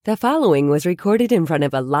The following was recorded in front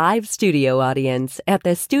of a live studio audience at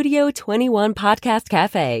the Studio 21 Podcast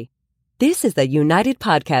Cafe. This is the United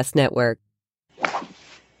Podcast Network.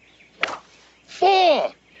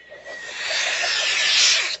 4.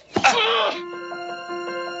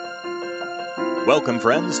 Welcome,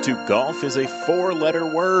 friends, to Golf is a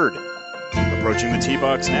Four-Letter Word. Approaching the tee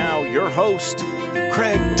box now, your host,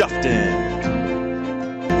 Craig Dufton.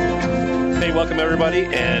 Hey, welcome everybody,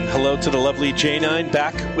 and hello to the lovely J9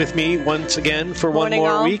 back with me once again for Morning, one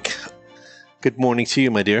more all. week. Good morning to you,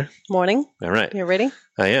 my dear. Morning. All right. You ready?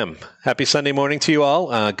 I am. Happy Sunday morning to you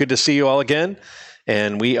all. Good to see you all again.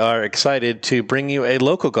 And we are excited to bring you a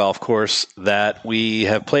local golf course that we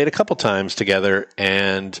have played a couple times together.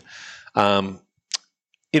 And,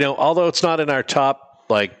 although it's not in our top,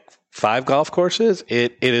 5 golf courses,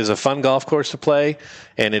 it is a fun golf course to play,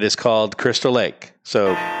 and it is called Crystal Lake.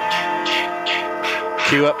 So,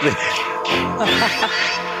 cue up the...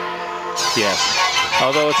 Yes.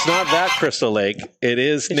 Although it's not that Crystal Lake, it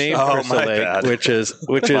is named Crystal Lake, bad. which is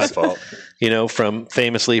fault.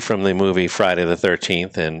 famously from the movie Friday the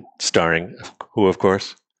 13th, and starring who, of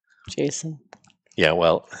course? Jason. Yeah,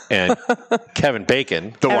 well, and Kevin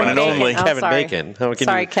Bacon, The one and only. Oh, Kevin sorry. Bacon. How can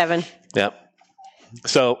Sorry, you- Kevin. Yeah.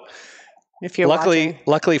 So, If you're watching.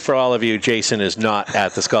 luckily for all of you, Jason is not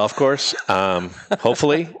at this golf course.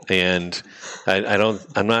 Hopefully, and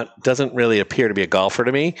doesn't really appear to be a golfer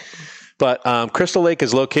to me. But Crystal Lake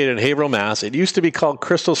is located in Haverhill, Mass. It used to be called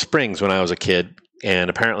Crystal Springs when I was a kid, and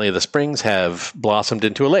apparently the springs have blossomed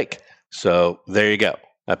into a lake. So there you go.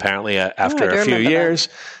 Apparently, after I do a few remember years,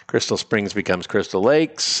 Crystal Springs becomes Crystal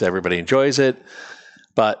Lakes. Everybody enjoys it.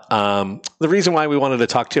 But the reason why we wanted to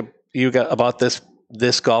talk to you about this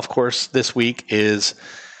golf course this week is,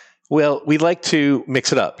 well, we like to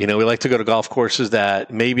mix it up. We like to go to golf courses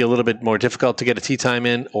that may be a little bit more difficult to get a tee time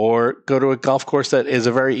in, or go to a golf course that is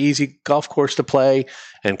a very easy golf course to play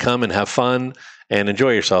and come and have fun and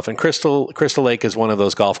enjoy yourself. And Crystal Lake is one of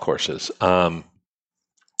those golf courses.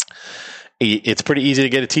 It's pretty easy to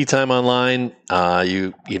get a tee time online.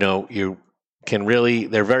 You can really,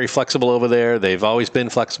 they're very flexible over there. They've always been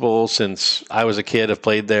flexible since I was a kid. I've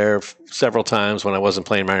played there several times when I wasn't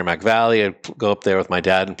playing Merrimack Valley. I'd go up there with my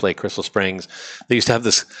dad and play Crystal Springs. They used to have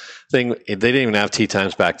this thing. They didn't even have tee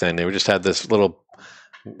times back then. They just had this little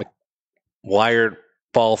wired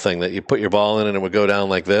ball thing that you put your ball in and it would go down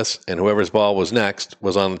like this, and whoever's ball was next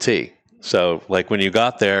was on the tee. So when you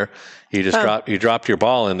got there, you just dropped your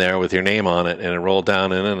ball in there with your name on it, and it rolled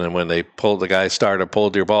down in it. And when the guy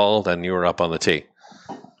pulled your ball, then you were up on the tee.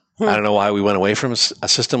 I don't know why we went away from a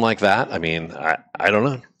system like that. I mean, I don't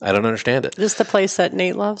know. I don't understand it. Is this the place that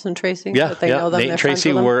Nate loves and Tracy? Yeah, That they know them, Nate they're and friends Tracy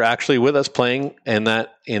with them? were actually with us playing in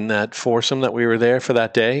that foursome that we were there for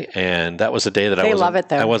that day, and that was the day that They love it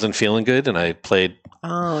there. I wasn't feeling good, and I played.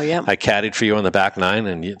 Oh, yeah. I caddied for you on the back nine,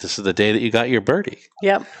 and this is the day that you got your birdie.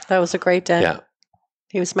 Yep. That was a great day. Yeah.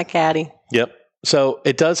 He was my caddy. Yep. So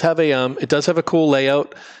it does have a cool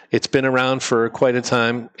layout. It's been around for quite a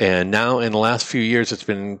time, and now in the last few years, it's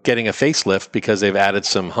been getting a facelift because they've added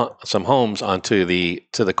some homes onto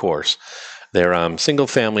the course. They're single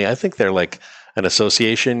family. I think they're like an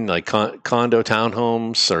association, like condo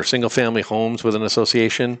townhomes or single family homes with an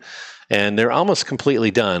association, and they're almost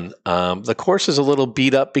completely done. The course is a little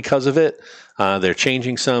beat up because of it. They're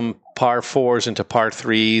changing some par 4s into par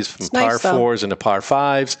 3s, from It's nice, par though. 4s into par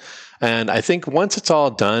 5s. And I think once it's all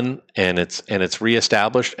done and it's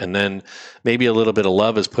reestablished, and then maybe a little bit of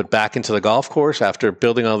love is put back into the golf course after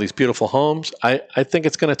building all these beautiful homes, I think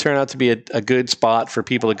it's going to turn out to be a good spot for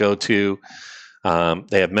people to go to.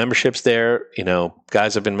 They have memberships there.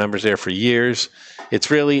 Guys have been members there for years. It's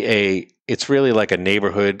really like a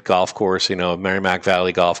neighborhood golf course, a Merrimack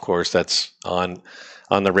Valley golf course that's on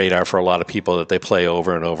the radar for a lot of people that they play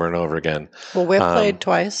over and over and over again. Well, we've played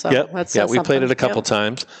twice. So Yep. that says Yeah, we played something. it a couple Yep.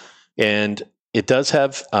 times. And it does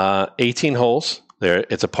have 18 holes there.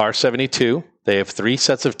 It's a par 72. They have 3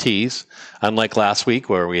 sets of tees, unlike last week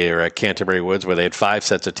where we were at Canterbury Woods where they had 5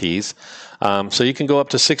 sets of tees. So you can go up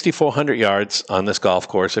to 6,400 yards on this golf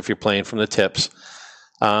course if you're playing from the tips.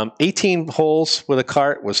 18 holes with a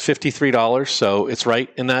cart was $53. So it's right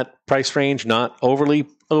in that price range, not overly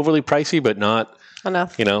pricey, but not,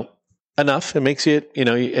 Enough. enough. It makes it,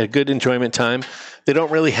 a good enjoyment time. They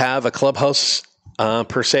don't really have a clubhouse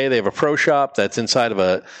per se. They have a pro shop that's inside of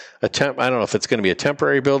a I don't know if it's going to be a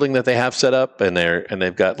temporary building that they have set up, and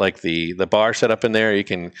they've got like the bar set up in there. You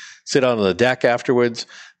can sit on the deck afterwards.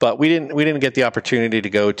 But we didn't get the opportunity to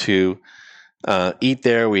go to eat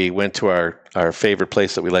there. We went to our favorite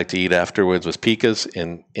place that we like to eat afterwards was Pika's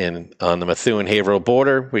on the Methuen Haverhill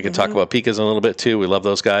border. We can talk about Pika's in a little bit too. We love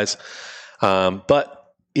those guys. But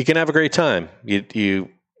you can have a great time. You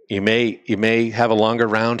may have a longer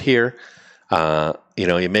round here.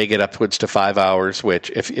 You may get upwards to 5 hours, which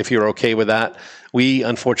if you're okay with that, we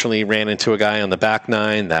unfortunately ran into a guy on the back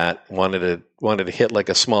nine that wanted to hit like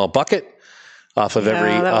a small bucket off of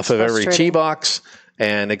every tee box.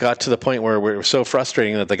 And it got to the point where it was so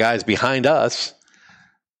frustrating that the guys behind us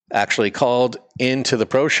actually called into the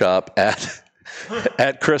pro shop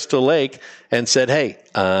at Crystal Lake and said, "Hey,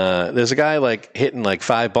 there's a guy like hitting like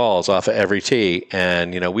 5 balls off of every tee,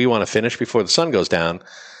 and we want to finish before the sun goes down."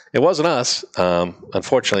 It wasn't us,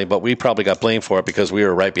 unfortunately, but we probably got blamed for it because we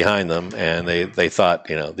were right behind them, and they thought,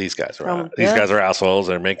 these guys are assholes.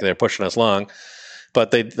 They're pushing us along.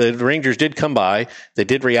 But the Rangers did come by. They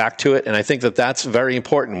did react to it, and I think that that's very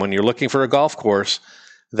important when you're looking for a golf course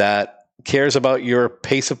that cares about your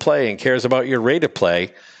pace of play and cares about your rate of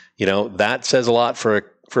play. That says a lot for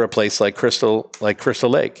a place like Crystal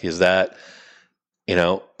Lake. Is that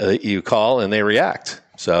you call and they react.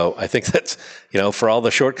 So I think that's, for all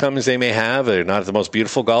the shortcomings they may have, they're not the most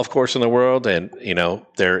beautiful golf course in the world. And,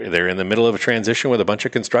 they're in the middle of a transition with a bunch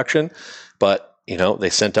of construction, but, they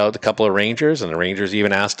sent out a couple of Rangers, and the Rangers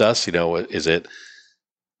even asked us, is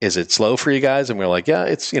it slow for you guys? And we're like, yeah,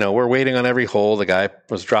 it's, we're waiting on every hole. The guy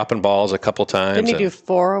was dropping balls a couple times. Didn't you do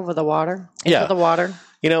 4 over the water? Yeah. Into the water?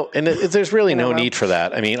 And there's really no need for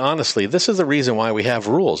that. I mean, honestly, this is the reason why we have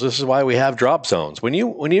rules. This is why we have drop zones. When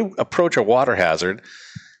you approach a water hazard,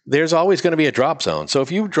 there's always going to be a drop zone. So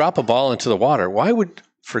if you drop a ball into the water, why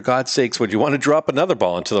for God's sakes, would you want to drop another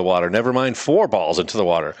ball into the water? Never mind 4 balls into the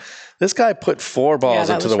water. This guy put 4 balls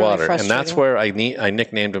into the water, and that's where I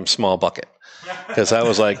nicknamed him Small Bucket. Because I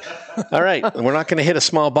was like, all right, we're not going to hit a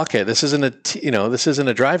small bucket. This isn't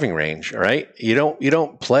a driving range. All right. You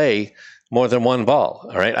don't play more than 1 ball.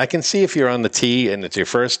 All right. I can see if you're on the tee and it's your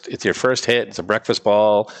first hit, it's a breakfast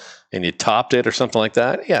ball and you topped it or something like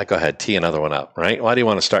that. Yeah, go ahead. Tee another one up. Right. Why do you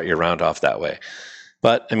want to start your round off that way?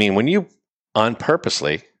 But I mean, when you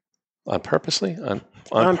purposefully, purposefully.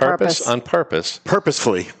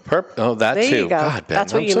 Purposefully. That there too. You go. God, Ben,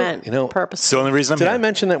 that's what you meant. Purpose. It's the only reason Did I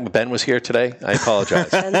mention that Ben was here today? I apologize.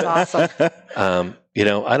 Ben's awesome. I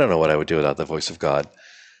don't know what I would do without the voice of God.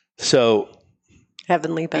 So,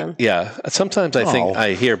 Heavenly Ben. Yeah. Sometimes I think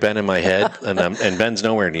I hear Ben in my head, and Ben's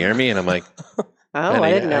nowhere near me, and I'm like,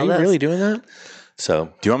 I didn't know are this. you really doing that?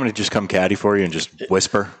 So, do you want me to just come caddy for you and just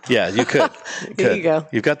whisper? Yeah, you could. There you go.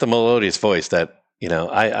 You've got the melodious voice that.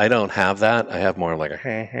 I don't have that. I have more like a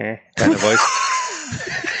kind of voice.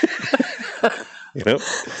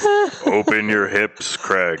 Open your hips,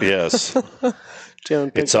 Craig. Yes.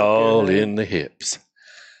 It's all in the hips.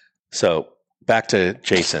 So back to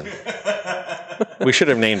Jason. We should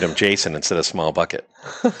have named him Jason instead of Small Bucket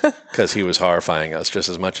because he was horrifying us just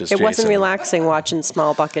as much as Jason. It wasn't relaxing watching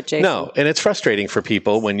Small Bucket Jason. No, and it's frustrating for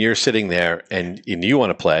people when you're sitting there and you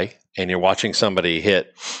want to play and you're watching somebody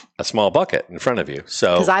hit a small bucket in front of you.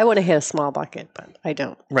 So because I want to hit a small bucket, but I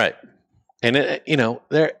don't. Right. And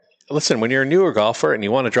listen, when you're a newer golfer and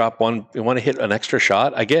you want to drop one, you want to hit an extra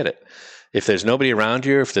shot, I get it. If there's nobody around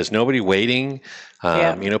you, if there's nobody waiting,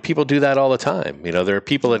 people do that all the time. There are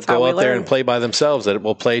people that go out there and play by themselves that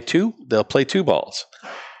will play 2 balls.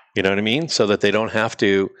 You know what I mean? So that they don't have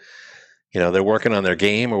to, they're working on their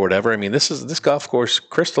game or whatever. I mean, this golf course,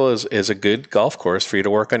 Crystal is a good golf course for you to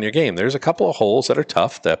work on your game. There's a couple of holes that are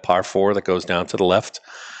tough, that par 4 that goes down to the left.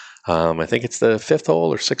 I think it's the 5th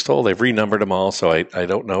hole or 6th hole. They've renumbered them all. So I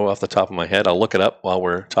don't know off the top of my head. I'll look it up while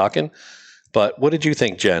we're talking. But what did you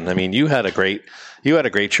think, Jen? I mean, you had a great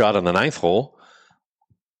shot on the 9th hole.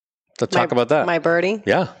 Let's talk about that. My birdie?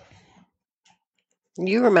 Yeah.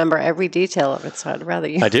 You remember every detail of it, so I'd rather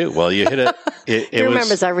you. I do. Well, you hit it. He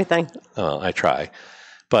remembers everything. Oh, I try.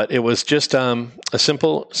 But it was just a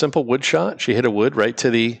simple wood shot. She hit a wood right to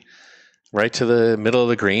the middle of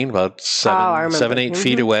the green, about 7-8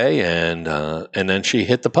 feet away, and then she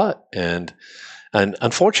hit the putt. And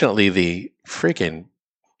unfortunately, the freaking,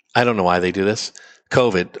 I don't know why they do this.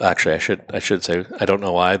 COVID, actually, I should say, I don't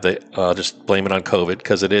know why. I'll just blame it on COVID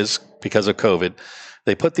because it is because of COVID.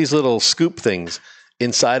 They put these little scoop things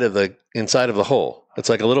inside of the hole. It's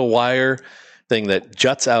like a little wire thing that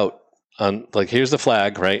juts out on, like, here's the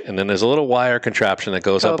flag, right? And then there's a little wire contraption that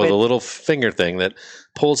goes up with a little finger thing that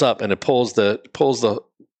pulls up, and it pulls the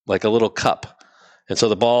like a little cup. And so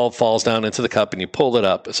the ball falls down into the cup and you pull it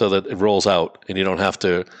up so that it rolls out, and you have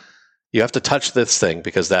to touch this thing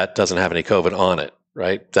because that doesn't have any COVID on it,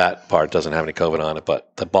 right? That part doesn't have any COVID on it,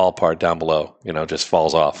 but the ball part down below, just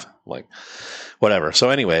falls off, like whatever. So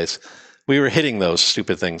anyways, we were hitting those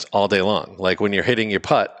stupid things all day long. Like when you're hitting your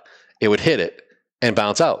putt, it would hit it and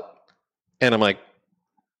bounce out. And I'm like,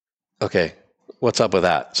 okay, what's up with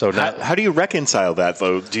that? So now, how do you reconcile that,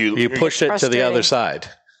 though? You push it to the other side.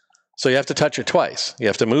 So you have to touch it twice. You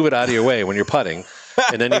have to move it out of your way when you're putting,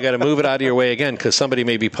 and then you got to move it out of your way again because somebody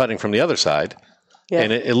may be putting from the other side. Yeah.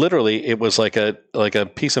 And it literally, it was like a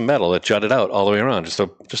piece of metal that jutted out all the way around.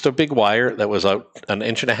 Just a big wire that was out 1.5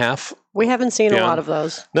 inches. We haven't seen a lot of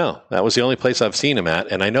those. No, that was the only place I've seen them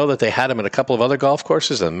at. And I know that they had them at a couple of other golf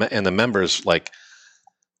courses, and the members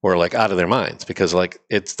were out of their minds because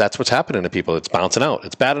that's what's happening to people. It's bouncing out.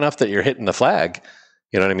 It's bad enough that you're hitting the flag.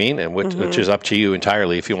 You know what I mean? And which is up to you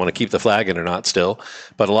entirely if you want to keep the flag in or not still.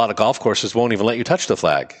 But a lot of golf courses won't even let you touch the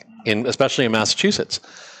flag, especially in Massachusetts.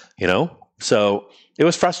 So it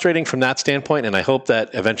was frustrating from that standpoint, and I hope that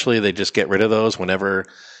eventually they just get rid of those whenever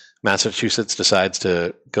Massachusetts decides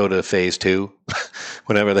to go to phase 2,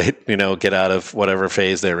 whenever they get out of whatever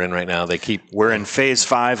phase they're in right now. We're in phase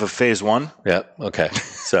 5 of phase 1. Yeah. Okay.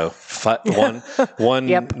 So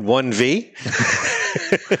one V.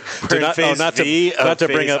 Not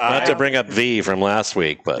to bring up V from last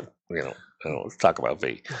week, but let's talk about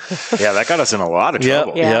V. Yeah, that got us in a lot of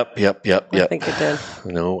trouble. Yep. I think it did.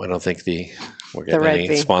 No, I don't think we're getting any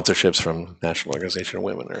sponsorships from National Organization of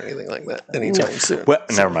Women or anything like that anytime soon. Well,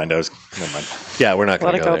 never mind. Yeah, we're not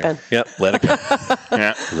going to go there. Ben. Yep, let it go.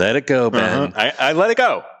 Yeah. Let it go, Ben. I let it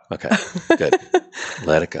go. Okay, good.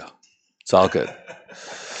 Let it go. It's all good.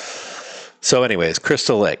 So anyways,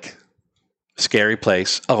 Crystal Lake. Scary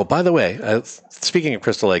place. Oh, by the way, speaking of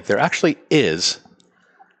Crystal Lake, there actually is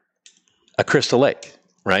a Crystal Lake,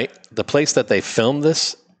 right? The place that they filmed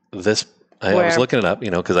this I was looking it up,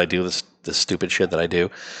 because I do this stupid shit that I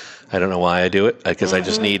do. I don't know why I do it, because I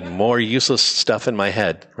just need more useless stuff in my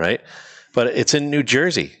head, right? But it's in New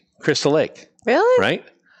Jersey, Crystal Lake. Really? Right?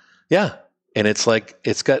 Yeah. And it's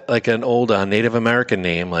got an old Native American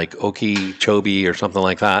name, like Okeechobee or something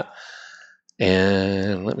like that.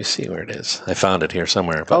 And let me see where it is. I found it here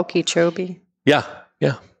somewhere. Okeechobee? Yeah.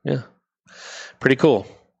 Pretty cool.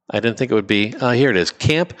 I didn't think it would be. Here it is.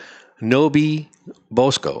 Camp Nobi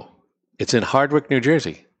Bosco. It's in Hardwick, New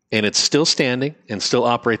Jersey. And it's still standing and still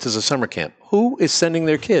operates as a summer camp. Who is sending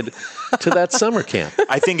their kid to that summer camp?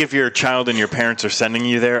 I think if you're a child and your parents are sending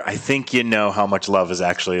you there, I think you know how much love is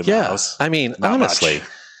actually in the house. I mean, not honestly,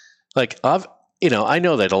 much. I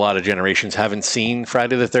know that a lot of generations haven't seen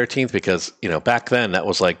Friday the 13th because, back then that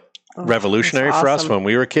was revolutionary for us when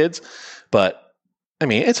we were kids. But I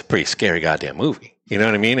mean, it's a pretty scary goddamn movie. You know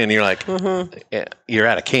what I mean? And you're you're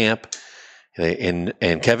at a camp and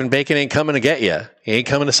Kevin Bacon ain't coming to get you. He ain't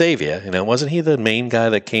coming to save you. Wasn't he the main guy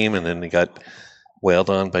that came and then he got wailed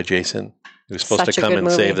on by Jason? He was supposed to come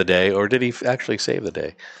and save the day, or did he actually save the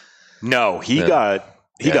day? No, he got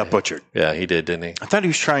butchered. Yeah, he did, didn't he? I thought he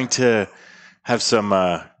was trying to have some,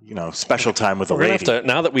 special time with a lady.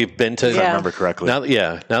 Now that we've been to, if I remember correctly. Now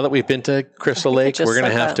that we've been to Crystal Lake, we're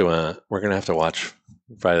gonna have to watch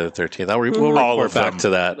Friday the 13th. We'll report back to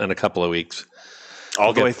that in a couple of weeks.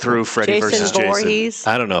 All the way through Freddy versus Jason.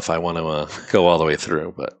 I don't know if I want to go all the way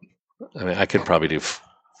through, but I mean, I could probably do.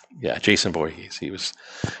 Jason Voorhees.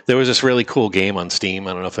 There was this really cool game on Steam.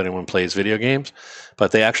 I don't know if anyone plays video games,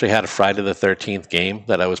 but they actually had a Friday the 13th game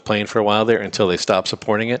that I was playing for a while there until they stopped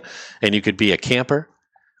supporting it. And you could be a camper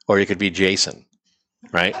or you could be Jason,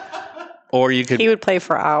 right? Or you could. He would play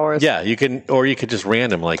for hours. Yeah, you can, or you could just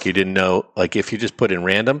random, you didn't know, if you just put in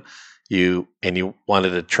random, you wanted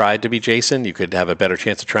to try to be Jason, you could have a better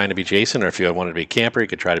chance of trying to be Jason. Or if you wanted to be a camper, you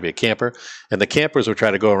could try to be a camper. And the campers would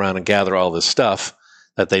try to go around and gather all this stuff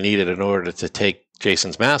that they needed in order to take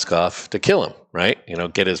Jason's mask off to kill him, right?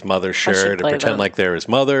 Get his mother's shirt and pretend like they're his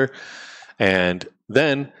mother. And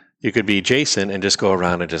then you could be Jason and just go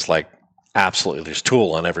around and just absolutely just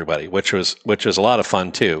tool on everybody, which was a lot of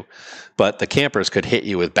fun too. But the campers could hit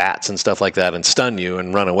you with bats and stuff like that and stun you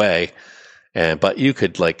and run away. But you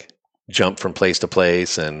could jump from place to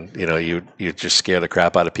place and, you just scare the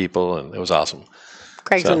crap out of people. And it was awesome.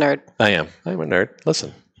 Craig's a nerd. I'm a nerd.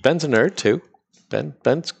 Listen, Ben's a nerd too.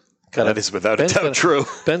 Ben's got that is without a doubt true.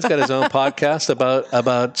 Ben's got his own podcast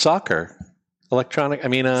about soccer,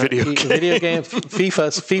 video game,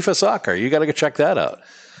 FIFA soccer. You got to go check that out.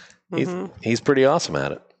 He's pretty awesome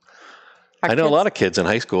at it. I know a lot of kids in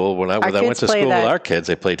high school when I went to school with our kids.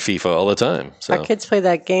 They played FIFA all the time. So our kids play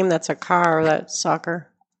that game that's a car, that soccer.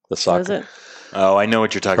 The soccer. What is it? Oh, I know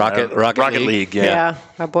what you're talking about. Rocket League. Yeah,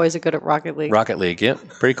 our boys are good at Rocket League. Rocket League. Yeah,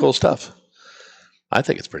 pretty cool stuff. I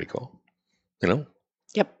think it's pretty cool.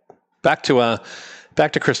 Yep. Back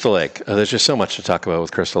to Crystal Lake. There's just so much to talk about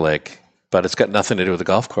with Crystal Lake, but it's got nothing to do with the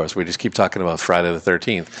golf course. We just keep talking about Friday the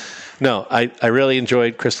 13th. No, I really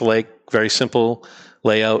enjoyed Crystal Lake. Very simple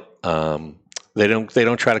layout. They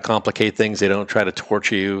don't try to complicate things. They don't try to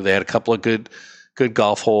torture you. They had a couple of good good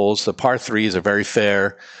golf holes. The par threes are very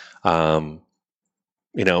fair.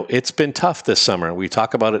 It's been tough this summer. We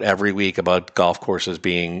talk about it every week about golf courses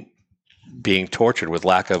being tortured with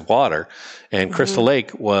lack of water. And Crystal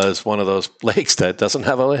Lake was one of those lakes that doesn't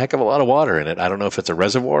have a heck of a lot of water in it. I don't know if it's a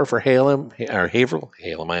reservoir for Haverhill.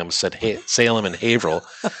 I almost said Salem and Haverhill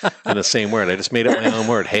in the same word. I just made up my own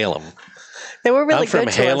word, Halem. They were really good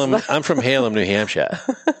to us. I'm from Halem, New Hampshire.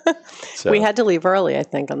 So. We had to leave early, I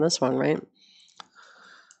think, on this one, right?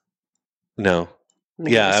 No.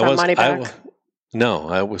 Yeah, I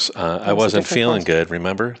was. I wasn't feeling good,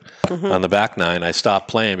 remember? On the back nine, I stopped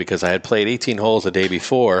playing because I had played 18 holes the day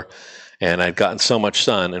before, and I'd gotten so much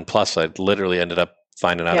sun, and plus I'd literally ended up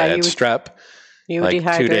finding out I had strep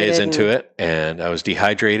like 2 days into it, and I was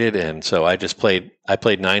dehydrated, and so I played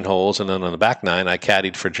 9 holes, and then on the back nine, I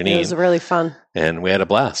caddied for Janine. It was really fun. And we had a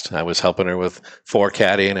blast. I was helping her with 4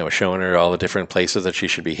 caddying, I was showing her all the different places that she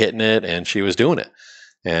should be hitting it, and she was doing it.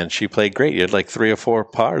 And she played great. You had like 3 or 4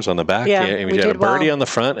 pars on the back. Yeah, you had a birdie on the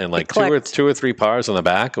front and like two or three pars on the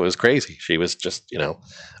back. It was crazy. She was just,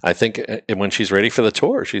 I think when she's ready for the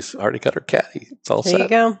tour, she's already got her caddy. It's all set. There you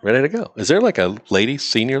go. Ready to go. Is there like a ladies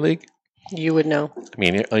senior league? You would know. I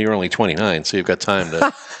mean, you're only 29, so you've got time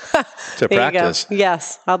to practice.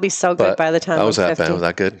 Yes, I'll be so good by the time how was I'm that, 50. Ben? Was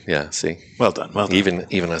that good? Yeah, see. Well done.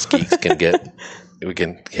 Even us geeks can we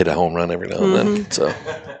can hit a home run every now and then, so...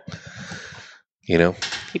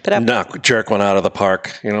 Keep it up. Knock jerk one out of the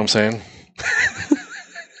park. You know what I'm saying?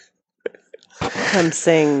 I'm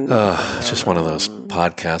saying. It's just one of those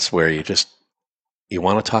podcasts where you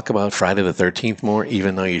want to talk about Friday the 13th more,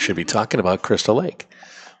 even though you should be talking about Crystal Lake,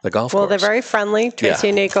 the golf course. Well, they're very friendly. Tracy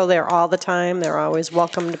and Nico, they're all the time. They're always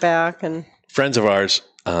welcomed back. And friends of ours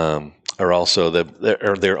are also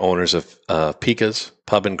they're owners of Pika's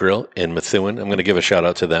Pub and Grill in Methuen. I'm going to give a shout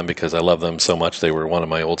out to them because I love them so much. They were one of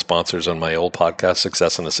my old sponsors on my old podcast,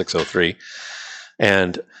 Success in the 603.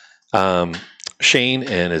 And Shane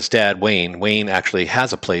and his dad Wayne actually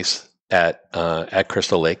has a place at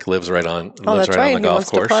Crystal Lake. Lives right on the golf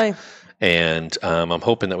course. And I'm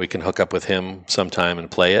hoping that we can hook up with him sometime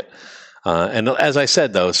and play it. And as I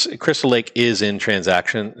said, though, Crystal Lake is in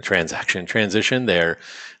transition.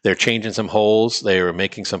 They're changing some holes. They are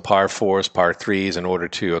making some par 4s, par 3s in order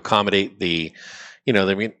to accommodate the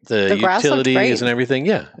utilities and everything.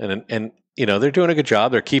 Yeah, and they're doing a good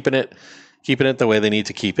job. They're keeping it the way they need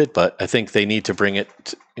to keep it. But I think they need to bring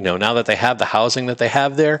it. Now that they have the housing that they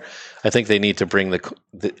have there, I think they need to bring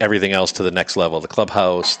everything else to the next level. The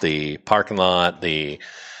clubhouse, the parking lot,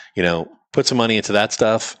 put some money into that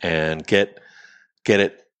stuff and get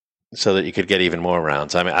it so that you could get even more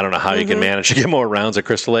rounds. I mean, I don't know how you can manage to get more rounds at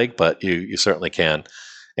Crystal Lake, but you certainly can.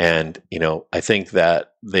 And, I think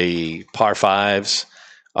that the par 5s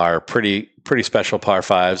are pretty special par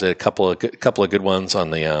 5s. A couple of good ones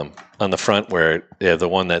on the front where they have the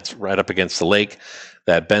one that's right up against the lake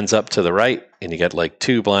that bends up to the right, and you get like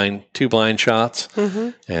two blind shots,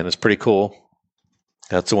 and it's pretty cool.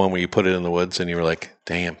 That's the one where you put it in the woods and you were like,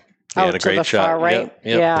 damn. You had a great shot. Far right?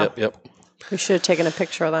 Yep. We should have taken a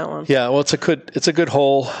picture of that one. Yeah, well, it's a good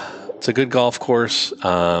hole. It's a good golf course.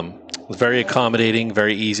 Very accommodating,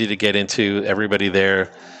 very easy to get into. Everybody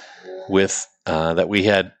there with that we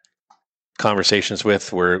had conversations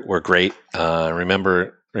with were great.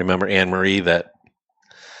 Remember Anne Marie that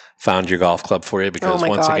found your golf club for you because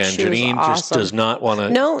again, Janine just does not want to.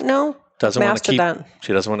 No. Doesn't want to keep.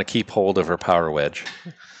 She doesn't want to keep hold of her power wedge.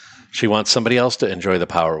 She wants somebody else to enjoy the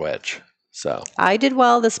power wedge. So I did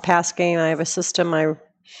well this past game. I have a system. I don't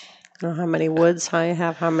know how many woods I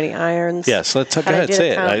have, how many irons. Yes, go ahead,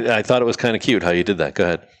 say it. I thought it was kind of cute how you did that. Go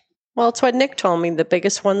ahead. Well, it's what Nick told me. The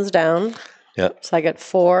biggest one's down. Yeah. So I get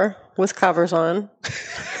 4 with covers on.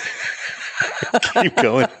 Keep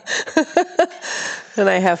going. Then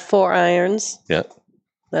I have 4 irons. Yeah.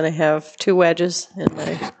 Then I have 2 wedges and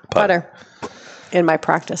my putter in my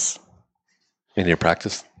practice. In your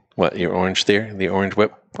practice? What, your orange there? The orange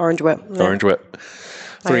whip? Orange whip. Yeah. Orange whip.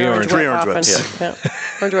 3 orange whips. Yeah.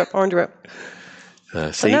 Orange whip.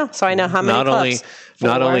 So I know how many clubs.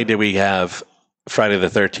 Not only did we have Friday the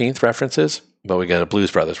 13th references, but we got a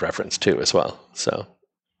Blues Brothers reference too as well. So,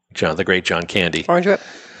 the great John Candy. Orange whip.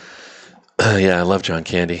 Yeah, I love John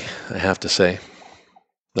Candy, I have to say.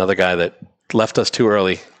 Another guy that left us too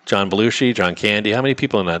early. John Belushi, John Candy. How many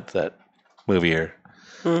people in that movie are?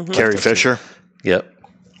 Carrie Fisher. Yep.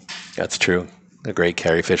 That's true. The great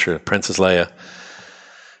Carrie Fisher, Princess Leia.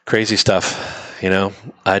 Crazy stuff,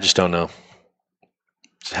 I just don't know.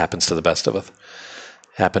 It happens to the best of us.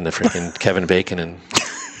 Happened to freaking Kevin Bacon and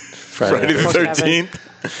Friday the 13th.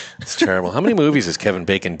 It's terrible. How many movies has Kevin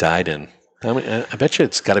Bacon died in? I bet you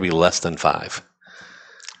it's got to be less than 5.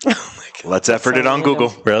 Let's effort it on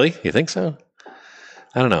Google. Really? You think so?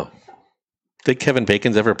 I don't know. Think Kevin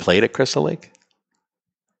Bacon's ever played at Crystal Lake?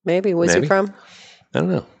 Maybe. Where's he from? I don't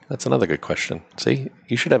know. That's another good question. See,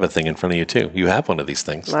 you should have a thing in front of you, too. You have one of these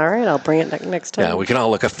things. All right, I'll bring it next time. Yeah, we can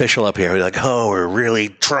all look official up here. We're like, oh, we're really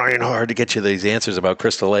trying hard to get you these answers about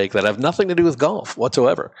Crystal Lake that have nothing to do with golf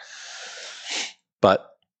whatsoever. But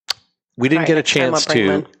we didn't get a chance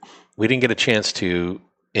to. We didn't get a chance to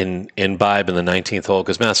imbibe in the 19th hole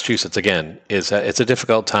because Massachusetts, again, it's a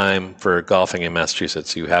difficult time for golfing in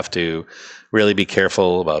Massachusetts. You have to really be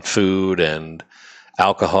careful about food and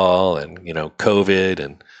alcohol and COVID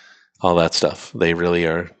and all that stuff. They really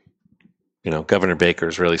are. Governor Baker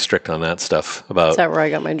is really strict on that stuff. Is that where I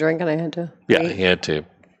got my drink and I had to? Yeah, you had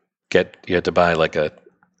to buy like an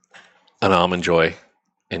Almond Joy,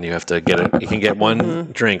 and you have to get it. You can get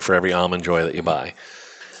one drink for every Almond Joy that you buy.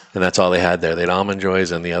 And that's all they had there. They had Almond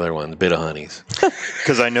Joys and the other one, the Bit of Honeys.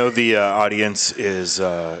 Because I know the audience is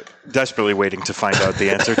desperately waiting to find out the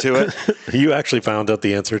answer to it. You actually found out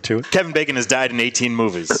the answer to it? Kevin Bacon has died in 18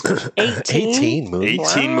 movies. 18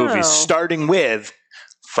 movies? 18 movies, starting with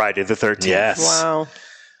Friday the 13th. Yes.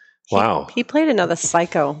 Wow. He played another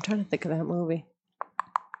Psycho. I'm trying to think of that movie.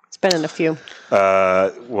 It's been in a few.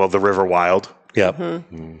 The River Wild. Yep.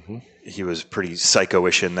 Mm-hmm. He was pretty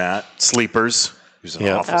psycho-ish in that. Sleepers. He was an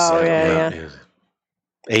awful yeah.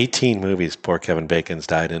 18 movies poor Kevin Bacon's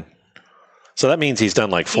died in. So that means he's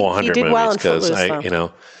done like 400 he did movies. Well in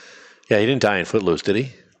Footloose, he didn't die in Footloose, did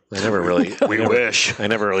he? I never really. wish. I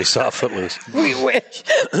never really saw Footloose. We wish.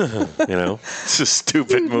 It's a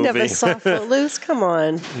stupid movie. Never saw Footloose? Come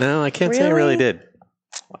on. No, I can't say I really did.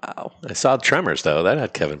 Wow. I saw Tremors, though. That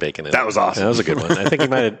had Kevin Bacon in it. That was awesome. That was a good one. I think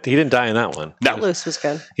he didn't die in that one. No. Footloose was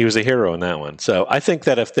good. He was a hero in that one. So I think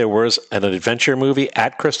that if there was an adventure movie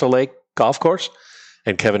at Crystal Lake Golf Course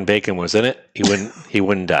and Kevin Bacon was in it, he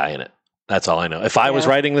wouldn't die in it. That's all I know. If I was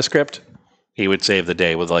writing the script, he would save the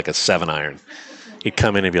day with like a 7-iron. He'd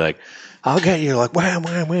come in and be like, I'll get you. Like, wham,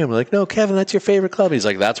 wham, wham. We're like, no, Kevin, that's your favorite club. He's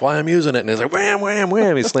like, that's why I'm using it. And he's like, wham, wham,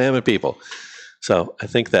 wham. He's slamming people. So I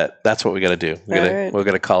think that's what we got to do. We're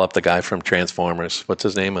going to call up the guy from Transformers. What's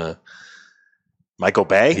his name? Michael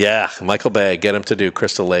Bay? Yeah, Michael Bay. Get him to do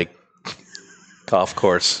Crystal Lake Golf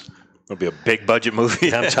Course. It'll be a big budget movie.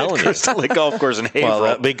 Yeah, I'm telling you. Crystal Lake Golf Course in Haverhill. Well,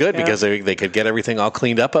 that'd be good because they could get everything all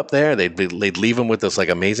cleaned up there. They'd leave him with this like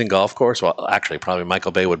amazing golf course. Well, actually, probably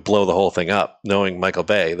Michael Bay would blow the whole thing up. Knowing Michael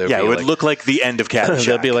Bay, it would look like the end of Caddyshack.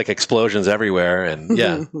 There'd be like explosions everywhere,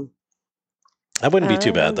 and that wouldn't be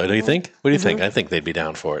too bad, though. Do you think? What do you think? I think they'd be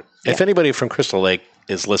down for it. Yeah. If anybody from Crystal Lake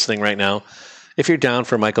is listening right now, if you're down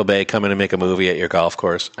for Michael Bay coming to make a movie at your golf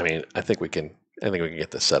course, I think we can get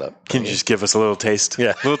this set up. Can you just give us a little taste?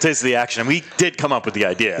 Yeah, a little taste of the action. And we did come up with the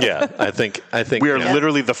idea. Yeah, I think we are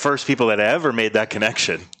literally the first people that ever made that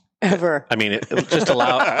connection. Ever. I mean, if you just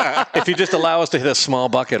allow us to hit a small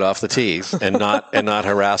bucket off the tees and not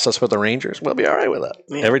harass us with the Rangers, we'll be all right with that.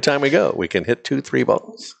 Yeah. Every time we go, we can hit 2-3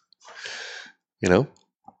 balls.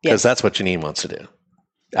 Because that's what Janine wants to do.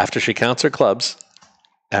 After she counts her clubs,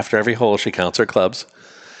 after every hole, she counts her clubs.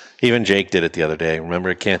 Even Jake did it the other day. Remember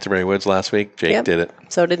at Canterbury Woods last week? Jake did it.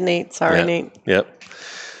 So did Nate. Sorry, Nate. Yep.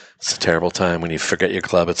 It's a terrible time when you forget your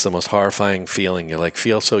club. It's the most horrifying feeling. You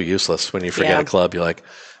feel so useless when you forget a club. You're like,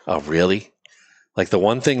 oh, really? Like the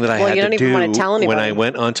one thing that I had to do when I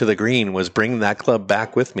went onto the green was bring that club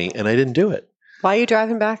back with me, and I didn't do it. Why are you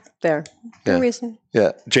driving back there? No reason.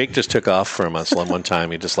 Yeah. Jake just took off from us one time.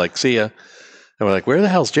 He just see ya. And we're like, where the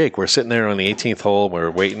hell's Jake? We're sitting there on the 18th hole. We're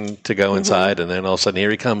waiting to go inside. And then all of a sudden, here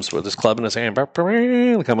he comes with his club in his hand,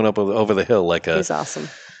 coming up over the hill he's awesome.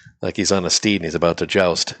 Like he's on a steed and he's about to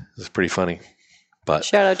joust. It's pretty funny. But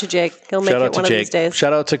shout out to Jake. He'll make it one of these days.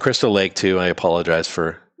 Shout out to Crystal Lake, too. I apologize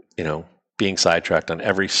for, being sidetracked on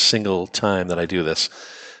every single time that I do this.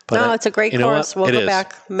 But it's a great course. We'll go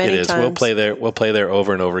back many times. We'll play there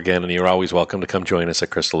over and over again, and you're always welcome to come join us at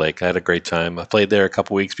Crystal Lake. I had a great time. I played there a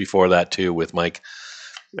couple weeks before that too with Mike,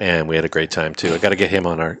 and we had a great time too. I got to get him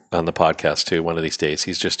on the podcast too one of these days.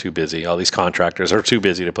 He's just too busy. All these contractors are too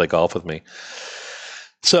busy to play golf with me.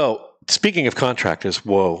 So speaking of contractors,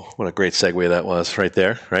 whoa, what a great segue that was right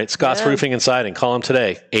there, right? Scott's Roofing and Siding. Call them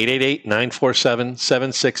today,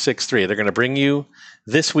 888-947-7663. They're going to bring you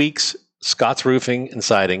this week's Scott's Roofing and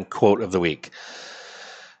Siding quote of the week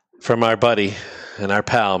from our buddy and our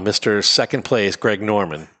pal, Mr. Second Place, Greg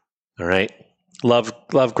Norman. All right. Love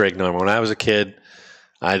Greg Norman. When I was a kid,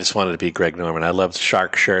 I just wanted to be Greg Norman. I loved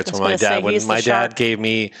shark shirts. When my dad gave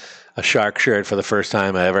me a shark shirt for the first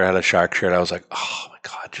time I ever had a shark shirt, I was like, oh my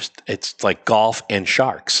God, it's like golf and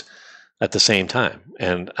sharks at the same time.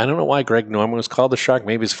 And I don't know why Greg Norman was called the Shark.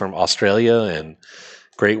 Maybe he's from Australia and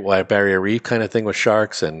Great White Barrier Reef kind of thing with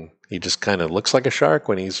sharks, and he just kind of looks like a shark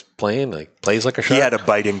when he's playing, like plays like a shark. He had a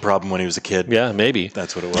biting problem when he was a kid. Yeah, maybe.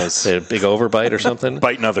 That's what it was. A big overbite or something.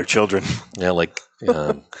 Biting other children. Yeah, like,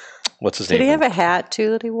 what's his name? Did he have a hat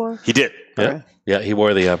too that he wore? He did. Yeah, Okay. yeah. He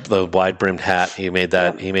wore the wide brimmed hat. He made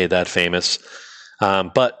that. He made that famous.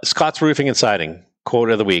 But Scott's Roofing and Siding quote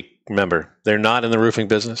of the week. Remember, they're not in the roofing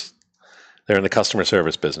business; they're in the customer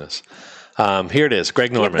service business. Here it is.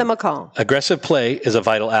 Greg Norman. Give them a call. Aggressive play is a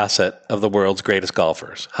vital asset of the world's greatest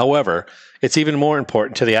golfers. However, it's even more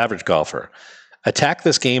important to the average golfer. Attack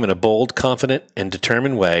this game in a bold, confident, and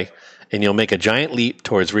determined way, and you'll make a giant leap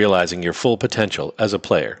towards realizing your full potential as a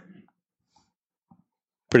player.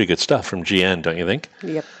 Pretty good stuff from GN, don't you think?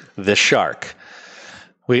 Yep. The Shark.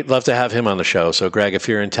 We'd love to have him on the show. So, Greg, if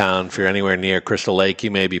you're in town, if you're anywhere near Crystal Lake, you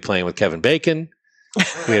may be playing with Kevin Bacon.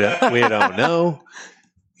 We don't know.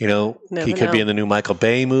 You know, Never he could be know. in the new Michael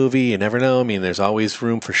Bay movie. You never know. I mean, there's always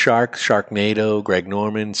room for Sharknado, Greg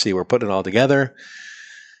Norman. See, we're putting it all together.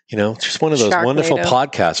 You know, it's just one of those wonderful Sharknado.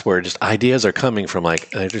 podcasts where just ideas are coming from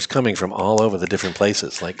they're just coming from all over the different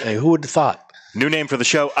places. Like, hey, who would have thought? New name for the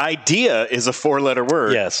show. Idea is a 4-letter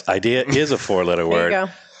word. Yes, idea is a 4-letter There word. you go.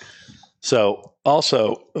 So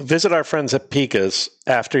also visit our friends at Pika's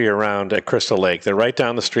after your round at Crystal Lake. They're right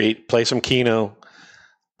down the street. Play some Keno,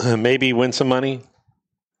 maybe win some money.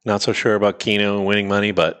 Not so sure about Keno and winning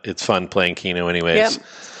money, but it's fun playing Keno anyways. Yep.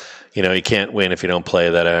 You know, you can't win if you don't play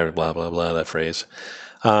that, blah, blah, blah, that phrase.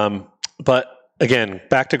 But again,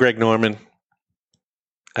 back to Greg Norman.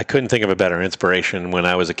 I couldn't think of a better inspiration when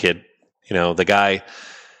I was a kid. You know, the guy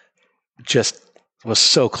just was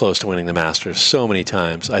so close to winning the Masters so many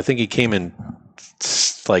times. I think he came in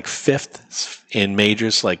like 5th in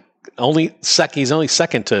majors, like he's only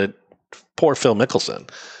second to poor Phil Mickelson,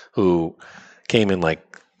 who came in like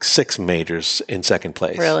 6 majors in second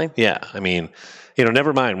place. Really? Yeah. I mean, you know,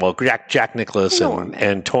 never mind. Well, Jack Nicklaus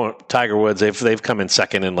and Tiger Woods, they've come in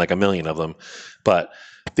second in like a million of them. But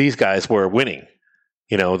these guys were winning.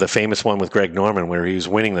 You know, the famous one with Greg Norman where he was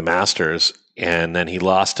winning the Masters and then he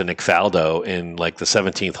lost to Nick Faldo in like the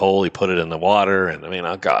 17th hole. He put it in the water. And I mean,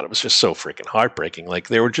 oh God, it was just so freaking heartbreaking. Like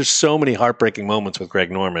there were just so many heartbreaking moments with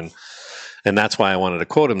Greg Norman. And that's why I wanted to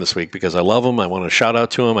quote him this week because I love him. I want to shout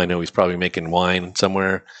out to him. I know he's probably making wine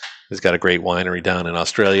somewhere. He's got a great winery down in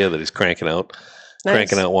Australia that he's cranking out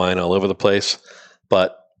wine all over the place.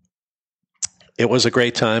 But it was a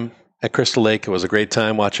great time at Crystal Lake. It was a great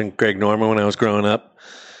time watching Greg Norman when I was growing up.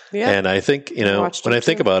 Yeah. And I think, you know, when I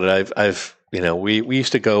think about it, I've you know, we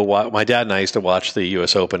used to go, my dad and I used to watch the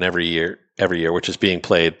U.S. Open every year, which is being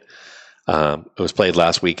played. It was played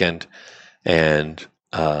last weekend. And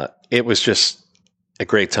it was just a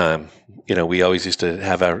great time. You know, we always used to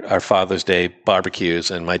have our Father's Day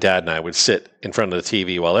barbecues, and my dad and I would sit in front of the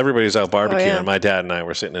TV while everybody was out barbecuing, and my dad and I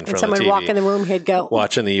were sitting in front of the TV. Someone walk in the room, he'd go,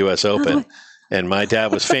 watching the U.S. Open. And my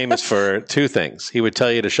dad was famous for 2 things. He would tell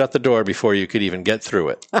you to shut the door before you could even get through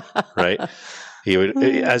it, right? He would,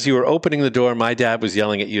 as you were opening the door, my dad was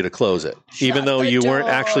yelling at you to close it. Even though you weren't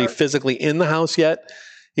actually physically in the house yet,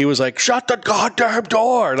 he was like, shut the goddamn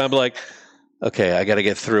door. And I'm like, okay, I got to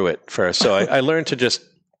get through it first. So I learned to just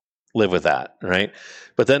live with that, right?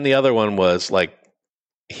 But then the other one was like,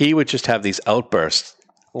 he would just have these outbursts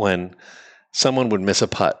when someone would miss a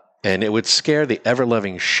putt. And it would scare the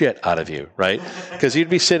ever-loving shit out of you, right? Because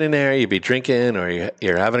you'd be sitting there, you'd be drinking, or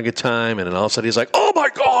you're having a good time, and then all of a sudden he's like, "Oh my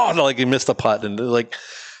God!" Like you missed the putt, and like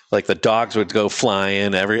the dogs would go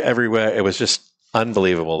flying everywhere. It was just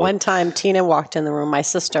unbelievable. One time, Tina walked in the room, my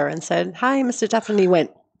sister, and said, "Hi, Mr. Duff," and he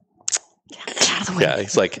went, "Get out of the way." Yeah,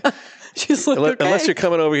 he's like, She's like, okay. Unless you're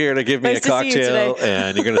coming over here to give me Nice a to see you cocktail today.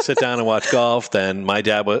 and you're going to sit down and watch golf, then my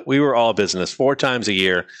dad, we were all business 4 times a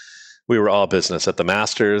year. We were all business at the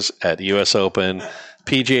Masters, at the U.S. Open,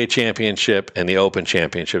 PGA Championship, and the Open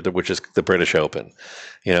Championship, which is the British Open.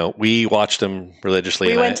 You know, we watched him religiously,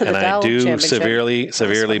 We went to the I Dell do Championship.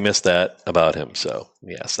 severely miss that about him. So,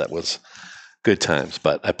 yes, that was good times.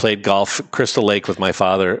 But I played golf at Crystal Lake with my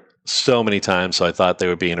father so many times, so I thought they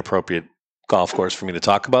would be an appropriate golf course for me to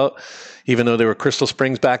talk about, even though they were Crystal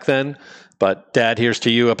Springs back then. But, Dad, here's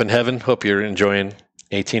to you up in heaven. Hope you're enjoying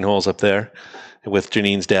 18 holes up there with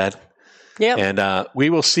Janine's dad. Yep. And we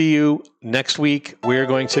will see you next week. We're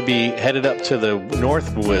going to be headed up to the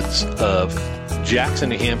north woods of Jackson,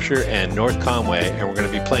 New Hampshire, and North Conway, and we're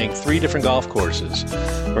going to be playing 3 different golf courses.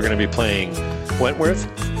 We're going to be playing Wentworth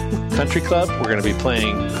Country Club. We're going to be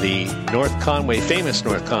playing the famous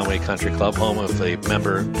North Conway Country Club, home of the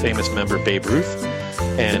famous member Babe Ruth.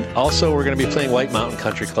 And also we're going to be playing White Mountain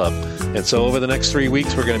Country Club. And so over the next 3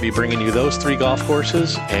 weeks, we're going to be bringing you those 3 golf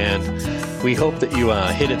courses. And We hope that you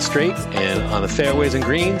hit it straight and on the fairways and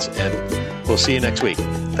greens, and we'll see you next week.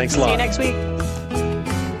 Thanks a lot. See you next week.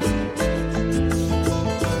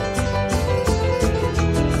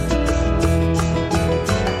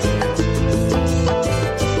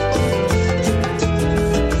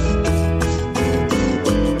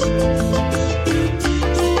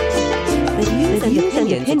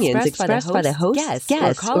 Opinions expressed by the hosts,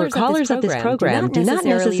 guests, or callers of this program do not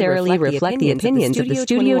necessarily reflect the opinions of the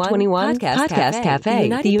Studio 21 Podcast Cafe,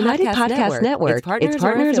 the United Podcast Network, its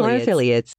partners, or affiliates.